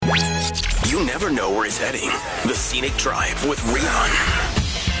You never know where it's heading. The Scenic Drive with Reon.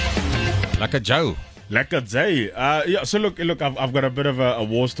 Lekker Joe. Lekker day. So look, I've got a bit of a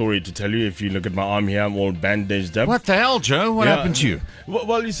war story to tell you. If you look at my arm here, I'm all bandaged up. What the hell, Joe? What happened to you?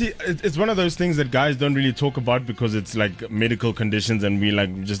 Well, you see, it's one of those things that guys don't really talk about because it's like medical conditions, and we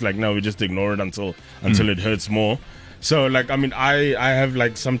we just ignore it until it hurts more. So I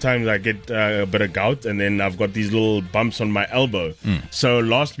have sometimes I get a bit of gout, and then I've got these little bumps on my elbow. So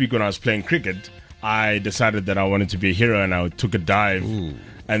last week when I was playing cricket, I decided that I wanted to be a hero, and I took a dive. Ooh.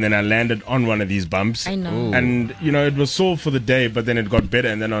 And then I landed on one of these bumps. I know. Ooh. And, it was sore for the day, but then it got better.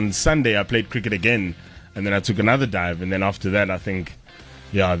 And then on Sunday, I played cricket again. And then I took another dive. And then after that, I think,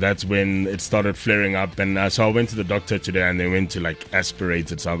 that's when it started flaring up. And so I went to the doctor today, and they went to,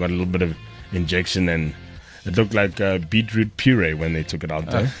 aspirate it. So I got a little bit of injection, and it looked like beetroot puree when they took it out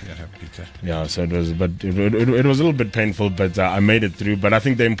there. Yeah, so it was, but it was a little bit painful, but I made it through. But I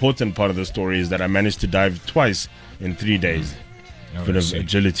think the important part of the story is that I managed to dive twice in 3 days. A bit of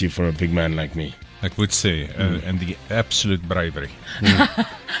agility for a big man like me. I would say, and the absolute bravery.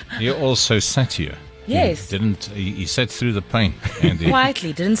 He also sat here. Yes. He sat through the pain. And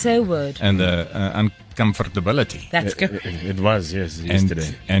Quietly, didn't say a word. And the uncomfortability. That's good. It was, yes,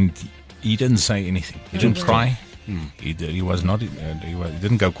 yesterday. And he didn't say anything. He didn't cry. He was not. He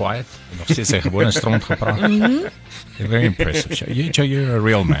didn't go quiet. Nog steeds sy gewone stront gepraat. Very impressive. You're a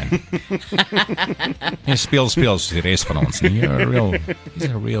real man. Jy speel soos die res van ons. He's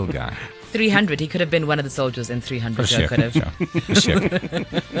a real guy. 300, he could have been one of the soldiers in 300. Joe could have. Verseker.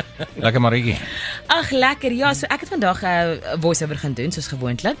 Lekker Marie. Ag, lekker. Ja, so ek het vandag 'n voice-over gaan doen soos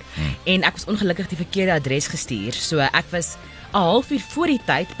gewoonlik. En ek was ongelukkig die verkeerde adres gestuur. So ek was 'n halfuur voor die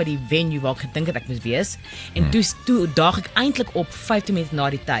tyd by die venue waar ek gedink het ek moes wees. En toe daag ek eintlik op 15 minute na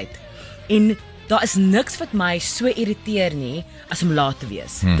die tyd. En daar is niks wat my so irriteer nie as om laat te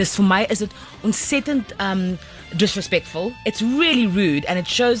wees. Dis vir my is dit ontsettend disrespectful. It's really rude, and it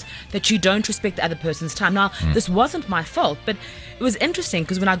shows that you don't respect the other person's time. Now, this wasn't my fault, but it was interesting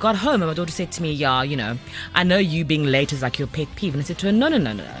because when I got home, my daughter said to me, I know you being late is like your pet peeve. And I said to her, no.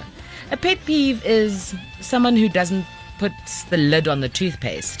 A pet peeve is someone who doesn't put the lid on the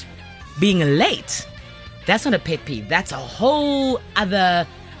toothpaste. Being late, that's not a pet peeve. That's a whole other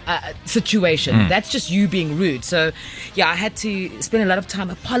situation. That's just you being rude. So, I had to spend a lot of time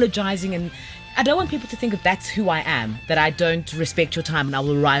apologizing, and I don't want people to think that that's who I am, that I don't respect your time and I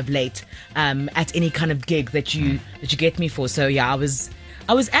will arrive late at any kind of gig that you get me for. So, I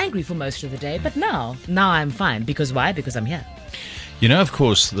was angry for most of the day, but now I'm fine. Because why? Because I'm here. Of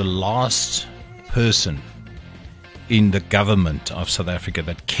course, the last person in the government of South Africa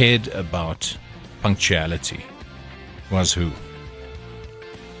that cared about punctuality was who?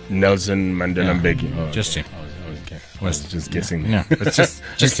 Nelson Mandela Mbeki. Oh, just him. I was just guessing. Yeah, but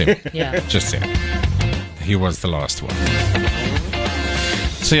just him. Yeah. Just him. He was the last one.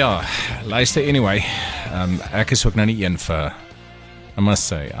 So luister anyway. Ek is ook nou nie een vir, I must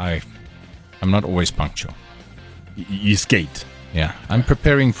say, I'm not always punctual. You skate. Yeah, I'm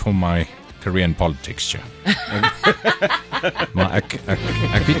preparing for my career in politics, Joe. Maar ek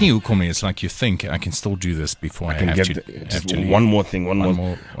weet nie hoekom nie. It's like you think I can still do this before I have to leave. One more thing, one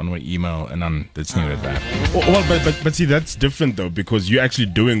more email, and then it's not that. Well, but see, that's different though, because you're actually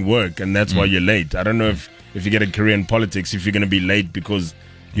doing work, and that's why you're late. I don't know if you get a career in politics, if you're going to be late because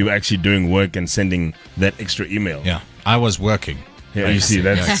you're actually doing work and sending that extra email. Yeah, I was working. Yeah, you see,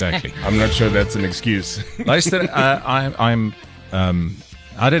 that's exactly. I'm not sure that's an excuse. Luister,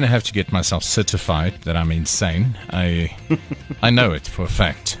 I don't have to get myself certified that I'm insane. I know it for a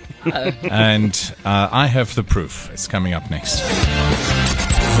fact. And I have the proof. It's coming up next.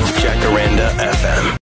 Jacaranda FM.